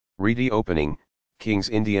Reedy opening, King's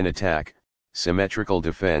Indian attack, Symmetrical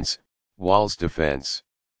defense, Wahls defense.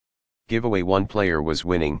 Giveaway. One player was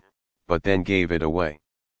winning, but then gave it away.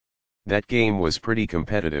 That game was pretty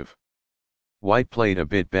competitive. White played a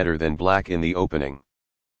bit better than Black in the opening.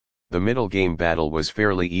 The middle game battle was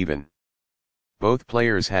fairly even. Both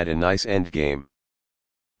players had a nice endgame.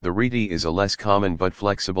 The Reedy is a less common but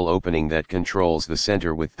flexible opening that controls the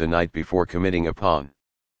center with the knight before committing a pawn.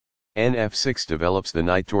 Nf6 develops the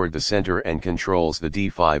knight toward the center and controls the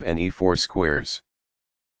d5 and e4 squares.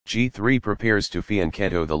 G3 prepares to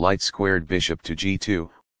fianchetto the light squared bishop to G2,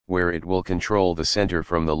 where it will control the center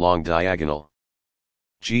from the long diagonal.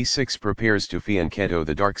 G6 prepares to fianchetto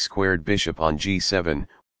the dark squared bishop on G7,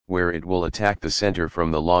 where it will attack the center from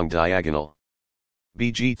the long diagonal.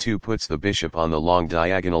 Bg2 puts the bishop on the long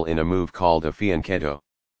diagonal in a move called a fianchetto.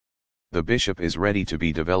 The bishop is ready to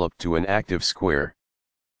be developed to an active square.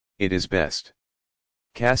 It is best.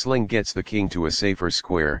 Castling gets the king to a safer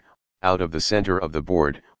square, out of the center of the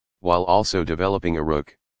board, while also developing a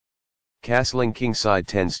rook. Castling kingside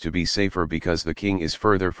tends to be safer because the king is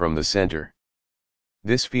further from the center.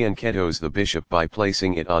 This fianchettos the bishop by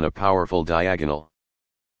placing it on a powerful diagonal.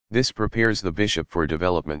 This prepares the bishop for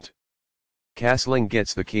development. Castling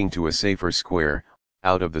gets the king to a safer square,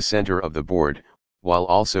 out of the center of the board, while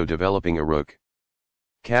also developing a rook.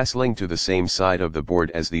 Castling to the same side of the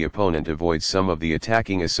board as the opponent avoids some of the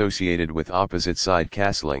attacking associated with opposite side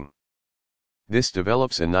castling. This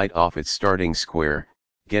develops a knight off its starting square,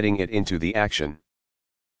 getting it into the action.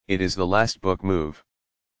 It is the last book move.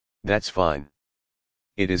 That's fine.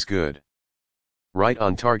 It is good. Right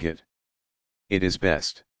on target. It is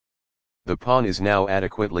best. The pawn is now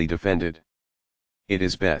adequately defended. It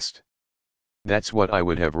is best. That's what I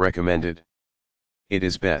would have recommended. It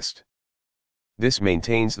is best. This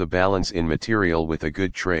maintains the balance in material with a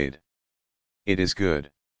good trade. It is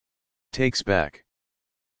good. Takes back.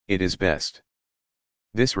 It is best.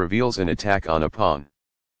 This reveals an attack on a pawn.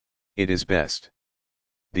 It is best.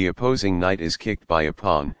 The opposing knight is kicked by a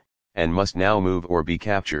pawn, and must now move or be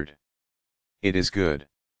captured. It is good.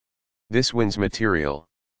 This wins material.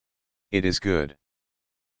 It is good.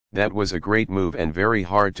 That was a great move and very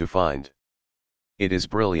hard to find. It is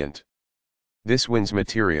brilliant. This wins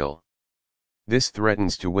material. This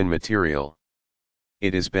threatens to win material.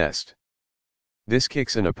 It is best. This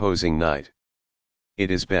kicks an opposing knight.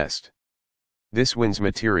 It is best. This wins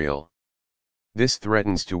material. This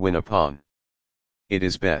threatens to win a pawn. It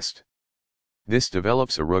is best. This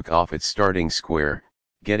develops a rook off its starting square,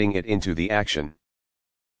 getting it into the action.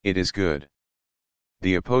 It is good.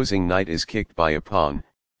 The opposing knight is kicked by a pawn,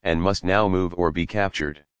 and must now move or be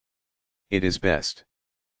captured. It is best.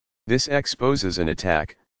 This exposes an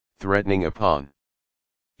attack, threatening a pawn.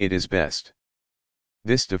 It is best.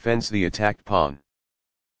 This defends the attacked pawn.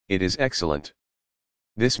 It is excellent.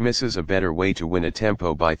 This misses a better way to win a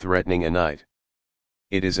tempo by threatening a knight.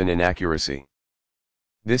 It is an inaccuracy.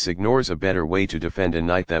 This ignores a better way to defend a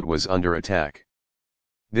knight that was under attack.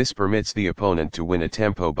 This permits the opponent to win a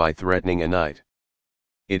tempo by threatening a knight.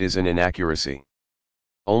 It is an inaccuracy.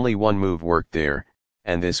 Only one move worked there,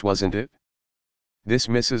 and this wasn't it? This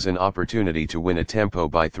misses an opportunity to win a tempo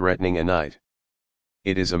by threatening a knight.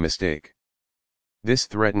 It is a mistake. This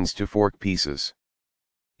threatens to fork pieces.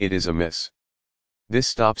 It is a miss. This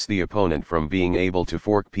stops the opponent from being able to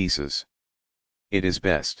fork pieces. It is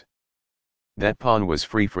best. That pawn was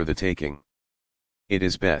free for the taking. It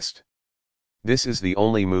is best. This is the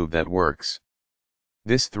only move that works.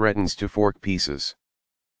 This threatens to fork pieces.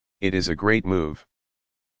 It is a great move.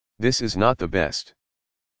 This is not the best.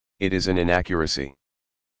 It is an inaccuracy.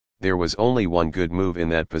 There was only one good move in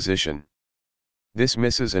that position. This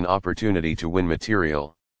misses an opportunity to win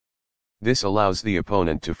material. This allows the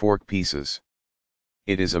opponent to fork pieces.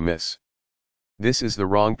 It is a miss. This is the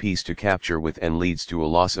wrong piece to capture with and leads to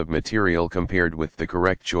a loss of material compared with the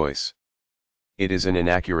correct choice. It is an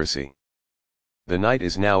inaccuracy. The knight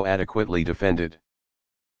is now adequately defended.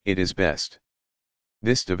 It is best.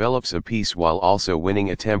 This develops a piece while also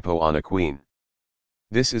winning a tempo on a queen.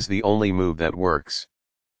 This is the only move that works.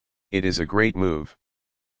 It is a great move.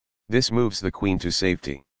 This moves the queen to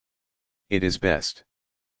safety. It is best.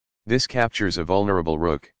 This captures a vulnerable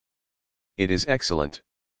rook. It is excellent.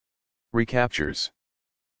 Recaptures.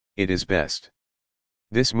 It is best.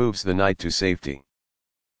 This moves the knight to safety.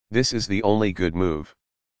 This is the only good move.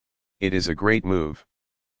 It is a great move.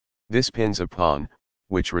 This pins a pawn,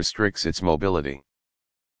 which restricts its mobility.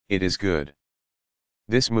 It is good.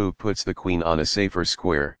 This move puts the queen on a safer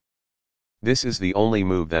square. This is the only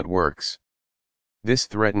move that works. This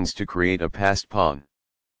threatens to create a passed pawn.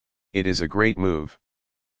 It is a great move.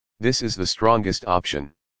 This is the strongest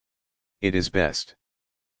option. It is best.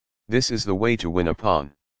 This is the way to win a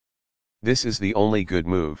pawn. This is the only good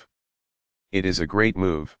move. It is a great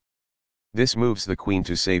move. This moves the queen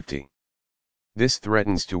to safety. This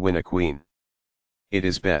threatens to win a queen. It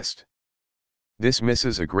is best. This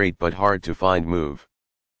misses a great but hard to find move.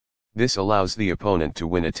 This allows the opponent to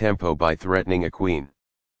win a tempo by threatening a queen.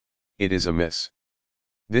 It is a miss.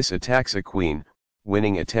 This attacks a queen,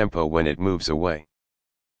 winning a tempo when it moves away.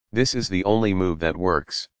 This is the only move that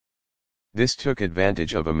works. This took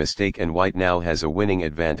advantage of a mistake and white now has a winning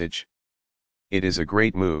advantage. It is a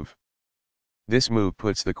great move. This move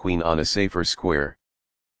puts the queen on a safer square.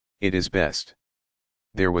 It is best.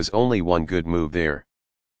 There was only one good move there.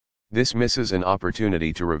 This misses an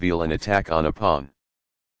opportunity to reveal an attack on a pawn.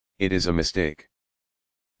 It is a mistake.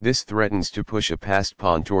 This threatens to push a passed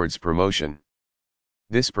pawn towards promotion.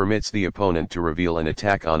 This permits the opponent to reveal an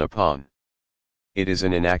attack on a pawn. It is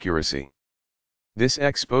an inaccuracy. This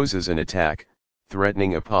exposes an attack,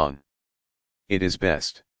 threatening a pawn. It is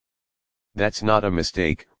best. That's not a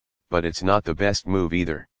mistake, but it's not the best move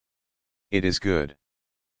either. It is good.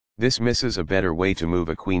 This misses a better way to move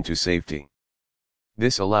a queen to safety.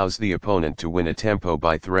 This allows the opponent to win a tempo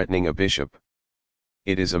by threatening a bishop.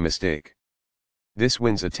 It is a mistake. This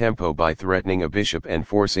wins a tempo by threatening a bishop and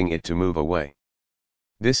forcing it to move away.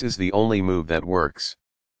 This is the only move that works.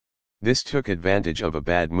 This took advantage of a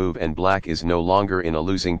bad move and black is no longer in a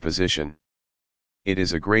losing position. It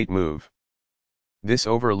is a great move. This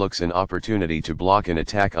overlooks an opportunity to block an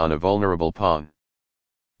attack on a vulnerable pawn.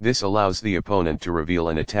 This allows the opponent to reveal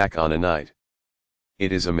an attack on a knight.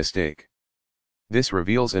 It is a mistake. This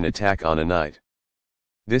reveals an attack on a knight.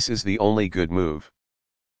 This is the only good move.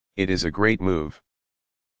 It is a great move.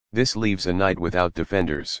 This leaves a knight without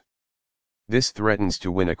defenders. This threatens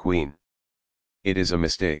to win a queen. It is a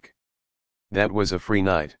mistake. That was a free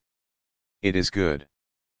knight. It is good.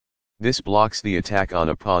 This blocks the attack on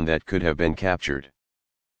a pawn that could have been captured.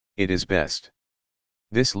 It is best.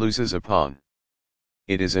 This loses a pawn.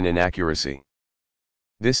 It is an inaccuracy.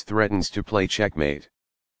 This threatens to play checkmate.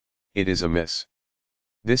 It is a miss.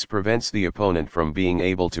 This prevents the opponent from being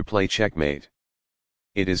able to play checkmate.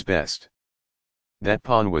 It is best. That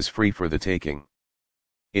pawn was free for the taking.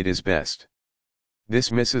 It is best.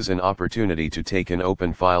 This misses an opportunity to take an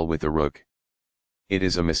open file with the rook. It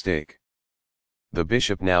is a mistake. The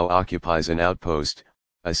bishop now occupies an outpost,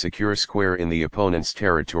 a secure square in the opponent's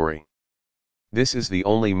territory. This is the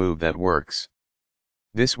only move that works.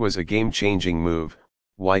 This was a game-changing move.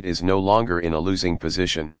 White is no longer in a losing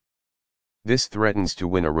position. This threatens to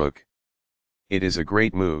win a rook. It is a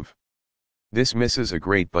great move. This misses a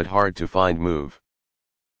great but hard to find move.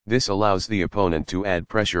 This allows the opponent to add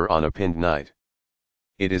pressure on a pinned knight.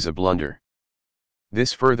 It is a blunder.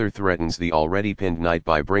 This further threatens the already pinned knight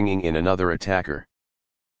by bringing in another attacker.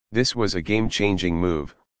 This was a game-changing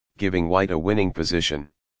move, giving white a winning position.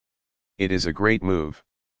 It is a great move.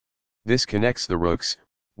 This connects the rooks,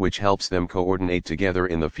 which helps them coordinate together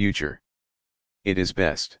in the future. It is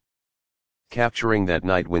best. Capturing that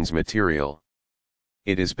knight wins material.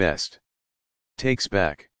 It is best. Takes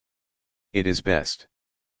back. It is best.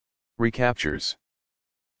 Recaptures.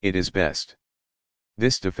 It is best.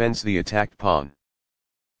 This defends the attacked pawn.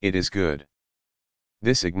 It is good.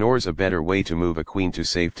 This ignores a better way to move a queen to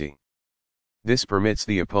safety. This permits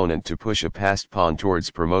the opponent to push a passed pawn towards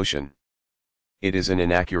promotion. It is an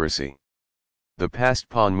inaccuracy. The passed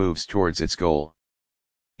pawn moves towards its goal.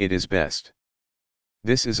 It is best.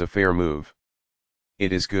 This is a fair move.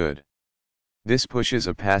 It is good. This pushes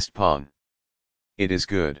a passed pawn. It is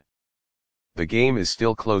good. The game is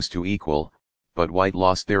still close to equal, but white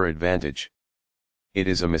lost their advantage. It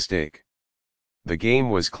is a mistake. The game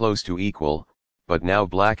was close to equal, but now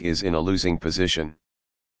black is in a losing position.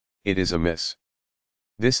 It is a miss.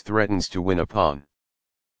 This threatens to win a pawn.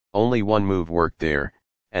 Only one move worked there,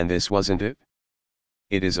 and this wasn't it?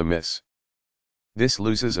 It is a miss. This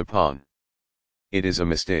loses a pawn. It is a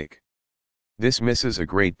mistake. This misses a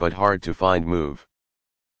great but hard to find move.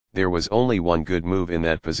 There was only one good move in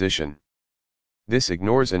that position. This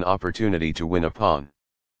ignores an opportunity to win a pawn.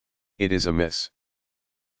 It is a miss.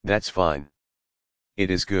 That's fine. It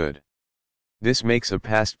is good. This makes a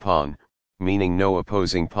passed pawn, meaning no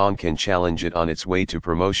opposing pawn can challenge it on its way to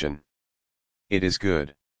promotion. It is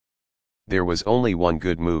good. There was only one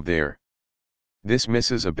good move there. This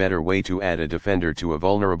misses a better way to add a defender to a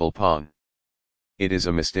vulnerable pawn. It is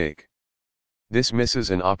a mistake. This misses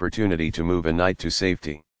an opportunity to move a knight to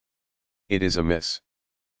safety. It is a miss.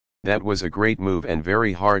 That was a great move and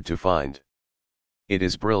very hard to find. It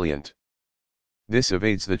is brilliant. This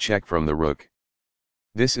evades the check from the rook.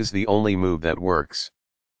 This is the only move that works.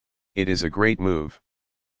 It is a great move.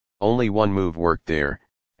 Only one move worked there,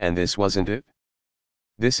 and this wasn't it?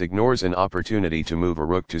 This ignores an opportunity to move a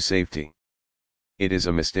rook to safety. It is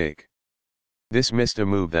a mistake. This missed a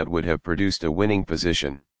move that would have produced a winning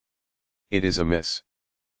position. It is a miss.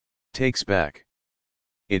 Takes back.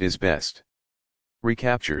 It is best.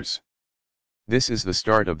 Recaptures. This is the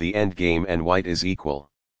start of the endgame and white is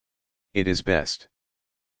equal. It is best.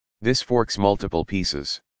 This forks multiple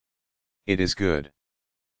pieces. It is good.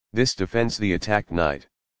 This defends the attacked knight.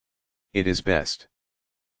 It is best.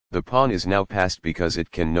 The pawn is now passed because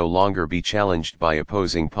it can no longer be challenged by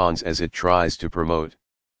opposing pawns as it tries to promote.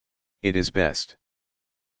 It is best.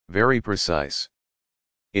 Very precise.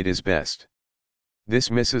 It is best.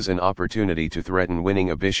 This misses an opportunity to threaten winning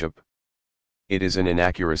a bishop. It is an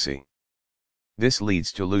inaccuracy. This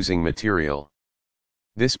leads to losing material.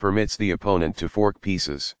 This permits the opponent to fork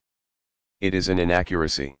pieces. It is an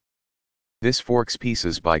inaccuracy. This forks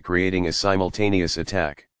pieces by creating a simultaneous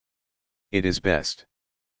attack. It is best.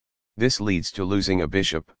 This leads to losing a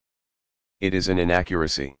bishop. It is an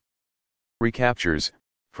inaccuracy. Recaptures,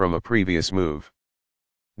 from a previous move.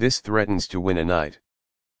 This threatens to win a knight.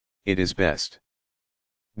 It is best.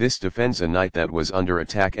 This defends a knight that was under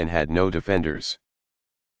attack and had no defenders.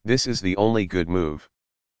 This is the only good move.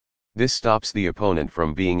 This stops the opponent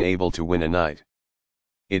from being able to win a knight.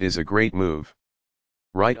 It is a great move.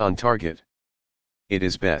 Right on target. It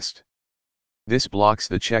is best. This blocks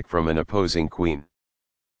the check from an opposing queen.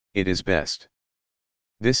 It is best.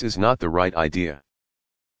 This is not the right idea.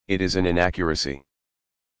 It is an inaccuracy.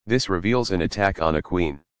 This reveals an attack on a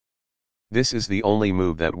queen. This is the only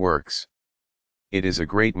move that works. It is a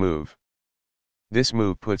great move. This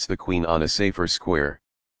move puts the queen on a safer square.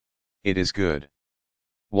 It is good.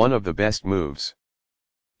 One of the best moves.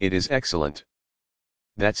 It is excellent.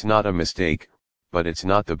 That's not a mistake, but it's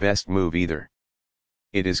not the best move either.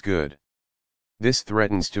 It is good. This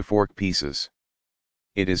threatens to fork pieces.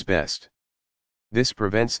 It is best. This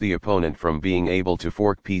prevents the opponent from being able to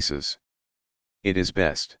fork pieces. It is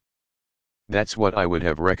best. That's what I would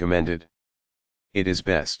have recommended. It is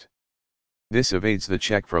best. This evades the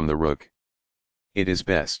check from the rook. It is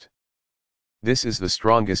best. This is the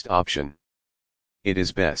strongest option. It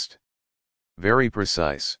is best. Very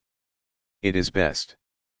precise. It is best.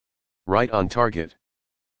 Right on target.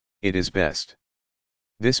 It is best.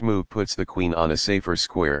 This move puts the queen on a safer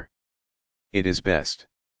square. It is best.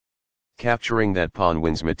 Capturing that pawn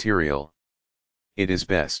wins material. It is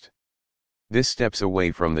best. This steps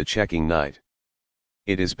away from the checking knight.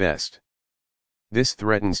 It is best. This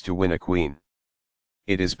threatens to win a queen.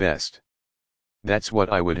 It is best. That's what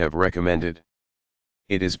I would have recommended.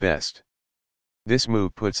 It is best. This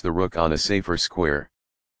move puts the rook on a safer square.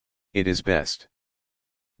 It is best.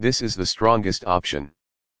 This is the strongest option.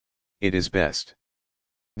 It is best.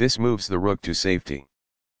 This moves the rook to safety.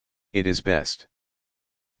 It is best.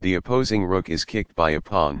 The opposing rook is kicked by a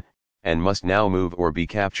pawn, and must now move or be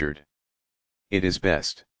captured. It is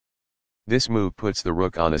best. This move puts the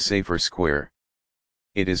rook on a safer square.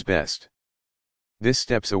 It is best. This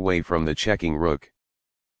steps away from the checking rook.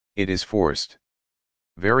 It is forced.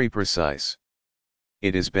 Very precise.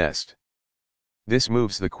 It is best. This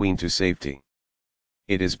moves the queen to safety.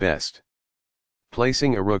 It is best.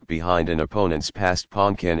 Placing a rook behind an opponent's passed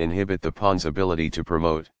pawn can inhibit the pawn's ability to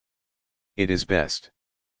promote. It is best.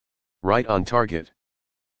 Right on target.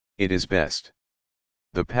 It is best.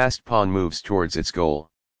 The passed pawn moves towards its goal.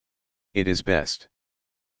 It is best.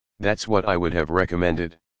 That's what I would have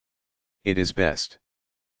recommended. It is best.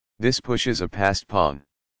 This pushes a passed pawn.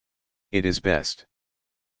 It is best.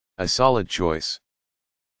 A solid choice.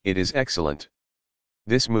 It is excellent.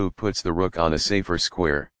 This move puts the rook on a safer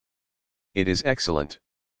square. It is excellent.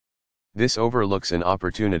 This overlooks an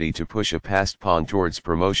opportunity to push a passed pawn towards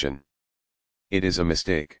promotion. It is a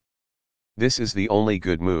mistake. This is the only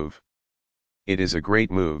good move. It is a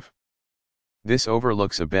great move. This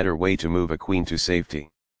overlooks a better way to move a queen to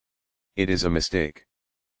safety. It is a mistake.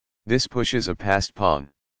 This pushes a passed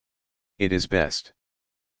pawn. It is best.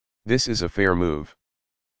 This is a fair move.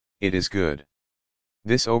 It is good.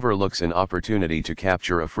 This overlooks an opportunity to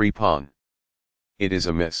capture a free pawn. It is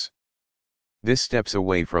a miss. This steps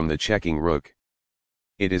away from the checking rook.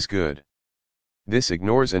 It is good. This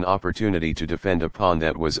ignores an opportunity to defend a pawn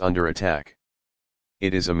that was under attack.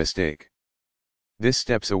 It is a mistake. This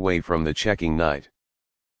steps away from the checking knight.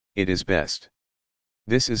 It is best.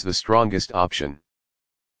 This is the strongest option.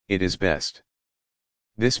 It is best.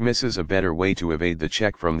 This misses a better way to evade the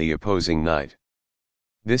check from the opposing knight.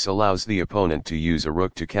 This allows the opponent to use a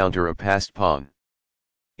rook to counter a passed pawn.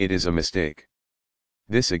 It is a mistake.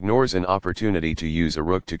 This ignores an opportunity to use a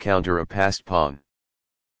rook to counter a passed pawn.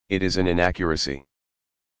 It is an inaccuracy.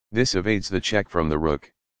 This evades the check from the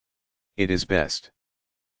rook. It is best.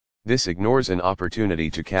 This ignores an opportunity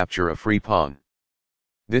to capture a free pawn.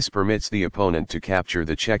 This permits the opponent to capture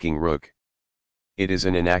the checking rook. It is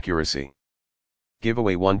an inaccuracy.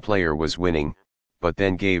 Giveaway. One player was winning, but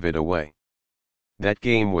then gave it away. That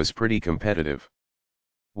game was pretty competitive.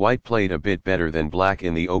 White played a bit better than black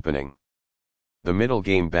in the opening. The middle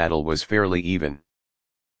game battle was fairly even.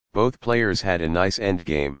 Both players had a nice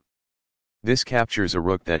endgame. This captures a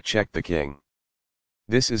rook that checked the king.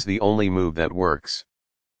 This is the only move that works.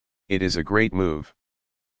 It is a great move.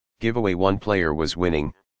 Giveaway. One player was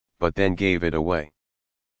winning, but then gave it away.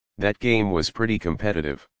 That game was pretty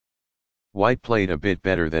competitive. White played a bit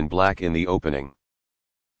better than black in the opening.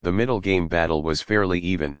 The middle game battle was fairly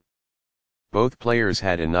even. Both players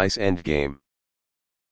had a nice endgame.